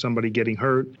such as somebody getting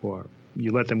hurt, or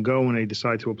you let them go and they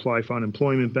decide to apply for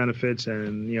unemployment benefits.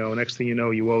 And, next thing you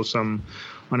know, you owe some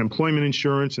unemployment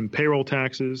insurance and payroll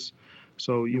taxes.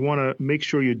 So you want to make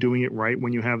sure you're doing it right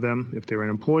when you have them. If they're an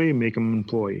employee, make them an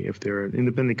employee. If they're an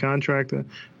independent contractor,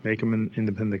 make them an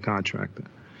independent contractor.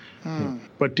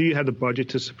 But do you have the budget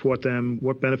to support them?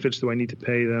 What benefits do I need to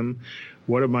pay them?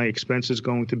 What are my expenses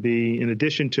going to be? In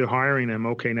addition to hiring them,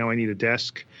 okay, now I need a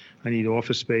desk, I need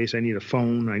office space, I need a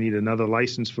phone, I need another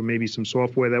license for maybe some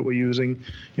software that we're using.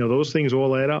 Those things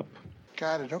all add up.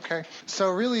 Got it. Okay.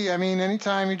 So really, I mean,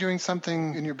 anytime you're doing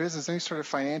something in your business, any sort of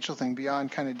financial thing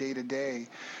beyond kind of day to day,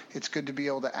 it's good to be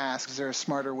able to ask, is there a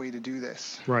smarter way to do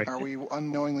this? Right. Are we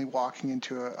unknowingly walking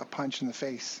into a punch in the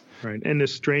face? Right. And the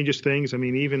strangest things, I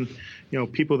mean, even,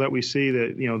 people that we see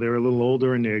that, they're a little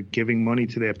older and they're giving money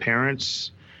to their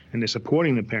parents and they're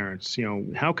supporting the parents,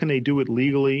 how can they do it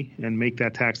legally and make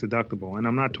that tax deductible? And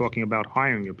I'm not talking about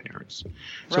hiring your parents.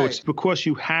 So Right. It's because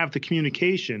you have the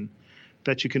communication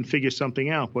that you can figure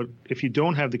something out. But if you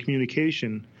don't have the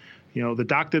communication, the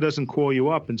doctor doesn't call you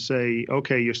up and say,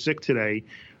 okay, you're sick today,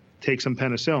 take some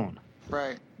penicillin.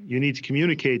 Right. You need to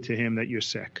communicate to him that you're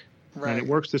sick. Right. And it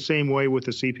works the same way with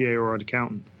a CPA or an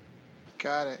accountant.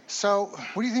 Got it. So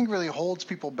what do you think really holds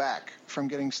people back from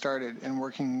getting started and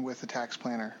working with a tax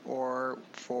planner, or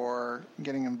for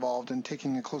getting involved and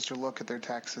taking a closer look at their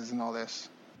taxes and all this?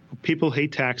 People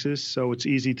hate taxes, so it's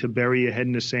easy to bury your head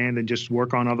in the sand and just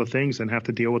work on other things than have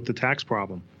to deal with the tax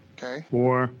problem. Okay.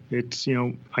 Or it's,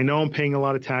 I know I'm paying a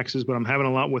lot of taxes, but I'm having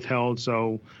a lot withheld,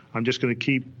 so I'm just going to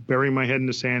keep burying my head in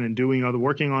the sand and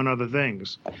working on other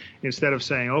things, instead of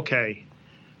saying, okay,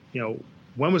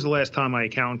 when was the last time my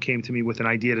accountant came to me with an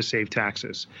idea to save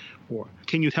taxes? Or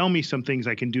can you tell me some things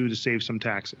I can do to save some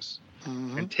taxes?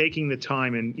 Mm-hmm. And taking the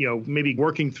time and, maybe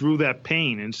working through that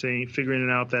pain and figuring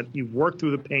it out that you've worked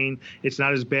through the pain. It's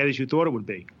not as bad as you thought it would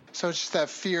be. So it's just that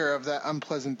fear of that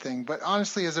unpleasant thing. But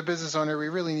honestly, as a business owner, we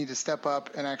really need to step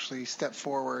up and actually step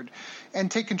forward and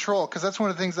take control, because that's one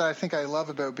of the things that I think I love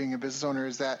about being a business owner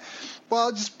is that, well,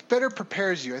 it just better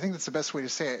prepares you. I think that's the best way to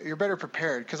say it. You're better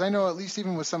prepared, because I know at least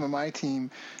even with some of my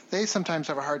team, they sometimes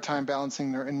have a hard time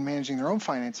balancing and managing their own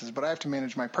finances, but I have to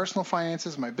manage my personal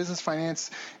finances, my business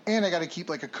finance, and I got to keep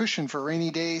like a cushion for rainy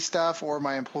day stuff, or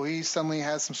my employee suddenly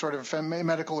has some sort of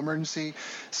medical emergency.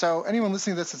 So anyone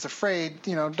listening to this that's afraid,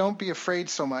 don't be afraid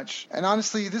so much. And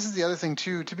honestly, this is the other thing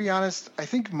too. To be honest, I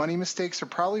think money mistakes are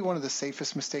probably one of the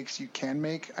safest mistakes you can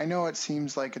make. I know it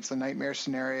seems like it's a nightmare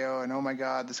scenario and oh my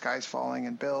God, the sky's falling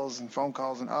and bills and phone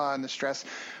calls and the stress.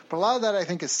 But a lot of that I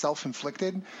think is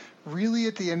self-inflicted. Really,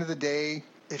 at the end of the day,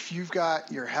 if you've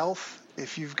got your health,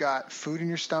 if you've got food in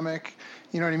your stomach,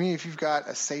 you know what I mean? If you've got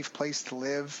a safe place to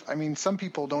live. I mean, some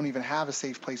people don't even have a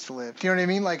safe place to live. Do you know what I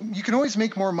mean? Like, you can always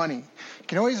make more money. You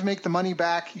can always make the money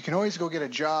back. You can always go get a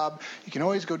job. You can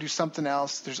always go do something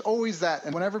else. There's always that.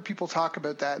 And whenever people talk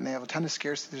about that and they have a ton of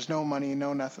scarcity, there's no money,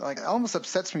 no nothing. Like, it almost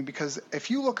upsets me, because if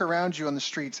you look around you on the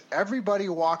streets, everybody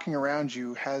walking around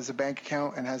you has a bank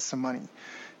account and has some money.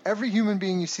 Every human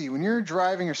being you see, when you're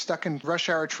driving or stuck in rush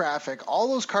hour traffic,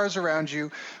 all those cars around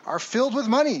you are filled with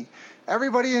money.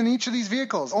 Everybody in each of these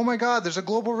vehicles, oh my God, there's a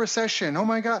global recession. Oh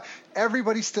my God,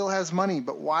 everybody still has money,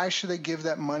 but why should they give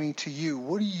that money to you?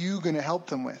 What are you going to help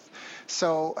them with?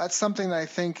 So that's something that I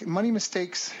think money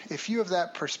mistakes, if you have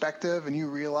that perspective and you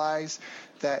realize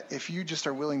that if you just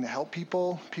are willing to help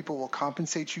people, people will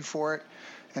compensate you for it.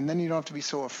 And then you don't have to be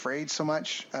so afraid so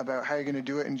much about how you're going to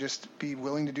do it, and just be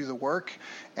willing to do the work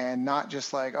and not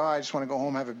just like, oh, I just want to go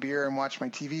home, have a beer and watch my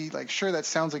TV. Like, sure, that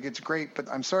sounds like it's great, but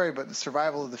I'm sorry, but the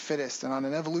survival of the fittest. And on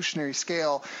an evolutionary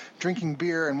scale, drinking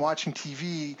beer and watching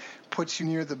TV puts you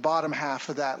near the bottom half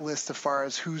of that list as far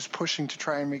as who's pushing to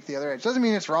try and make the other edge. Doesn't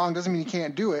mean it's wrong, doesn't mean you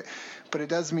can't do it, but it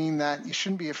does mean that you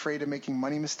shouldn't be afraid of making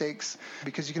money mistakes,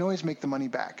 because you can always make the money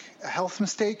back. A health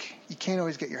mistake, you can't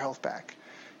always get your health back.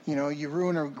 You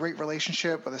ruin a great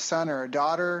relationship with a son or a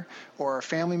daughter or a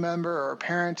family member or a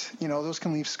parent, those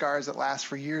can leave scars that last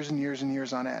for years and years and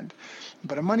years on end.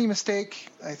 But a money mistake,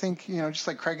 I think, just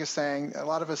like Craig is saying, a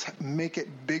lot of us make it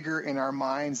bigger in our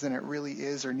minds than it really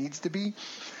is or needs to be.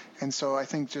 And so I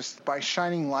think just by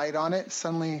shining light on it,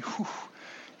 suddenly,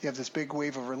 you have this big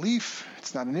wave of relief.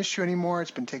 It's not an issue anymore.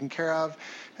 It's been taken care of.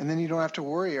 And then you don't have to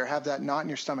worry or have that knot in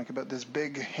your stomach about this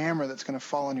big hammer that's going to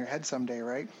fall on your head someday,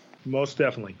 right? Most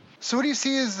definitely. So what do you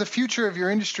see as the future of your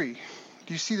industry?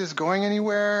 Do you see this going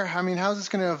anywhere? I mean, how's this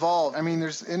going to evolve? I mean,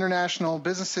 there's international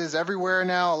businesses everywhere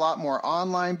now, a lot more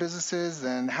online businesses.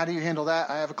 And how do you handle that?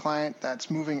 I have a client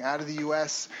that's moving out of the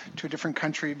U.S. to a different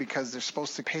country because they're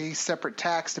supposed to pay separate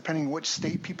tax depending which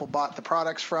state people bought the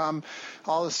products from,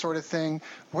 all this sort of thing.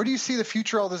 Where do you see the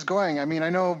future of all this going? I mean,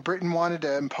 I know Britain wanted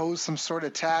to impose some sort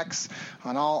of tax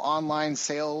on all online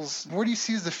sales. Where do you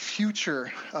see as the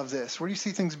future of this? Where do you see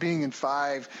things being in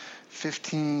 5,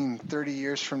 15, 30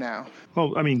 years from now?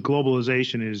 Well, I mean,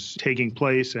 globalization is taking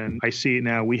place, and I see it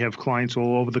now. We have clients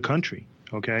all over the country,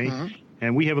 okay? Mm-hmm.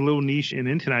 And we have a little niche in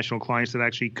international clients that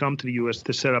actually come to the U.S.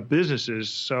 to set up businesses.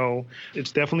 So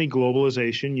it's definitely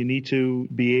globalization. You need to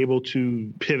be able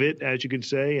to pivot, as you could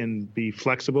say, and be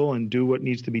flexible and do what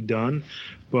needs to be done.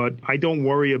 But I don't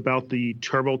worry about the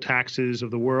turbo taxes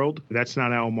of the world. That's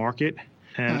not our market.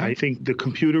 And I think the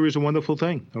computer is a wonderful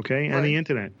thing, okay, and the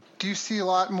internet. Do you see a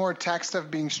lot more tax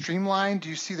stuff being streamlined? Do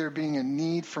you see there being a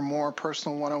need for more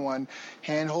personal one-on-one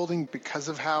hand-holding because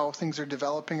of how things are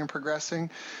developing and progressing,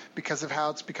 because of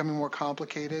how it's becoming more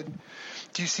complicated?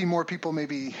 Do you see more people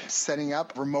maybe setting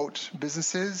up remote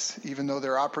businesses, even though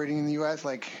they're operating in the U.S.?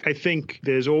 I think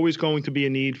there's always going to be a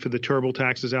need for the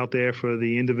TurboTaxes out there for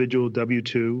the individual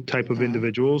W-2 type of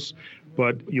individuals.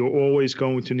 But you're always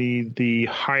going to need the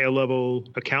higher level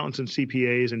accountants and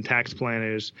CPAs and tax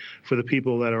planners for the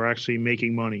people that are actually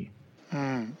making money.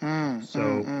 Yeah,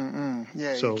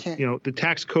 the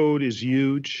tax code is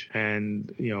huge,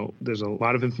 and, there's a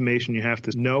lot of information you have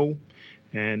to know.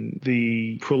 And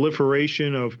the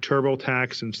proliferation of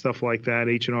TurboTax and stuff like that,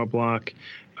 H&R Block,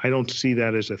 I don't see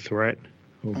that as a threat.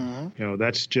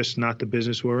 That's just not the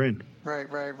business we're in.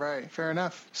 Right. Fair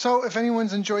enough. So if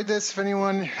anyone's enjoyed this, if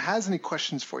anyone has any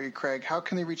questions for you, Craig, how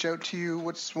can they reach out to you?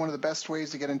 What's one of the best ways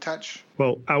to get in touch?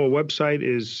 Well, our website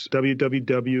is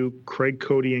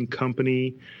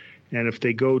www.craigcodyandcompany. And if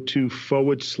they go to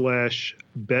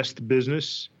 /best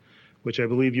business, which I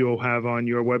believe you'll have on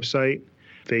your website,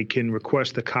 they can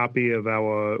request a copy of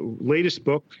our latest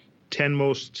book, 10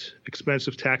 Most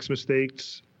Expensive Tax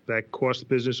Mistakes that Cost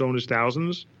Business Owners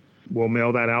Thousands. We'll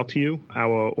mail that out to you.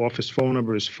 Our office phone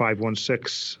number is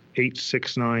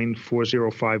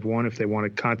 516-869-4051 if they want to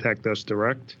contact us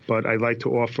direct. But I'd like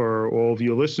to offer all of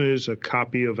your listeners a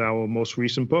copy of our most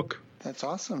recent book. That's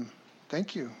awesome.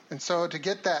 Thank you. And so to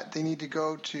get that, they need to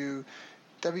go to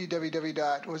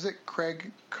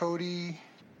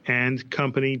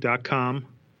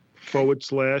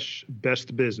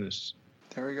craigcodyandcompany.com/best business.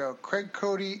 There we go.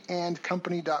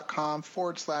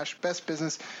 craigcodyandcompany.com/best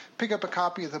business. Pick up a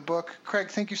copy of the book. Craig,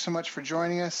 thank you so much for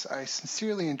joining us. I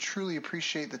sincerely and truly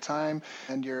appreciate the time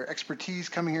and your expertise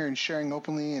coming here and sharing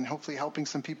openly and hopefully helping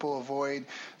some people avoid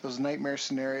those nightmare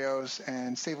scenarios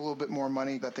and save a little bit more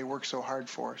money that they work so hard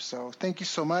for. So thank you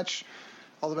so much.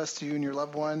 All the best to you and your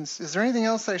loved ones. Is there anything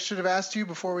else I should have asked you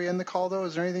before we end the call, though?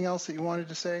 Is there anything else that you wanted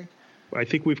to say? I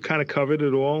think we've kind of covered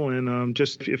it all. And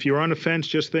just if you're on the fence,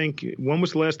 just think, when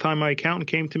was the last time my accountant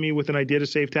came to me with an idea to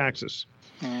save taxes?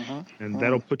 And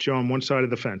that'll put you on one side of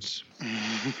the fence.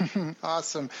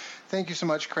 Awesome. Thank you so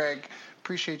much, Craig.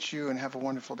 Appreciate you and have a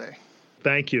wonderful day.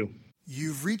 Thank you.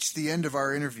 You've reached the end of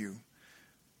our interview.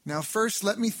 Now, first,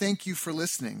 let me thank you for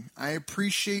listening. I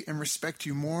appreciate and respect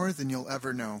you more than you'll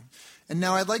ever know. And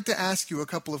now I'd like to ask you a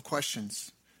couple of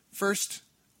questions. First,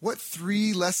 what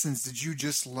 3 lessons did you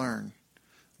just learn?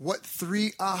 What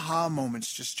 3 aha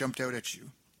moments just jumped out at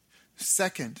you?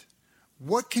 Second,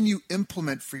 what can you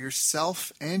implement for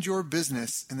yourself and your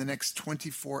business in the next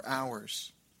 24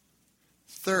 hours?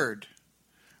 Third,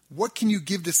 what can you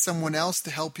give to someone else to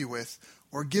help you with,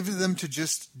 or give to them to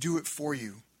just do it for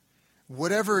you?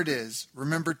 Whatever it is,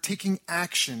 remember, taking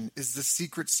action is the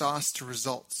secret sauce to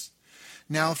results.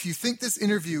 Now, if you think this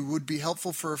interview would be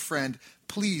helpful for a friend,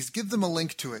 please give them a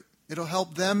link to it. It'll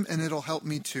help them and it'll help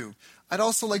me too. I'd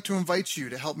also like to invite you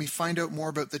to help me find out more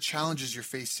about the challenges you're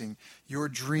facing, your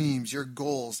dreams, your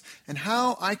goals, and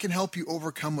how I can help you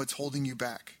overcome what's holding you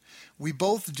back. We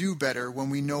both do better when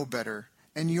we know better,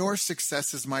 and your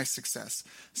success is my success.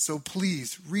 So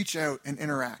please reach out and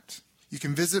interact. You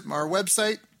can visit our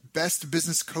website,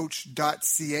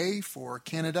 bestbusinesscoach.ca for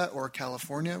Canada or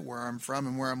California, where I'm from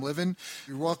and where I'm living.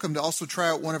 You're welcome to also try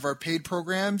out one of our paid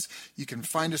programs. You can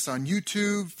find us on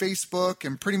YouTube, Facebook,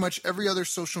 and pretty much every other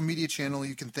social media channel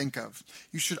you can think of.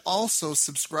 You should also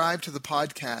subscribe to the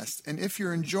podcast, and if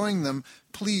you're enjoying them,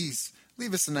 please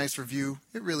leave us a nice review.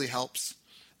 It really helps.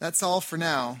 That's all for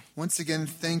now. Once again,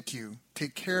 thank you.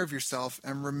 Take care of yourself,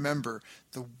 and remember,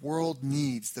 the world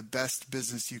needs the best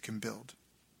business you can build.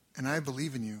 And I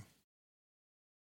believe in you.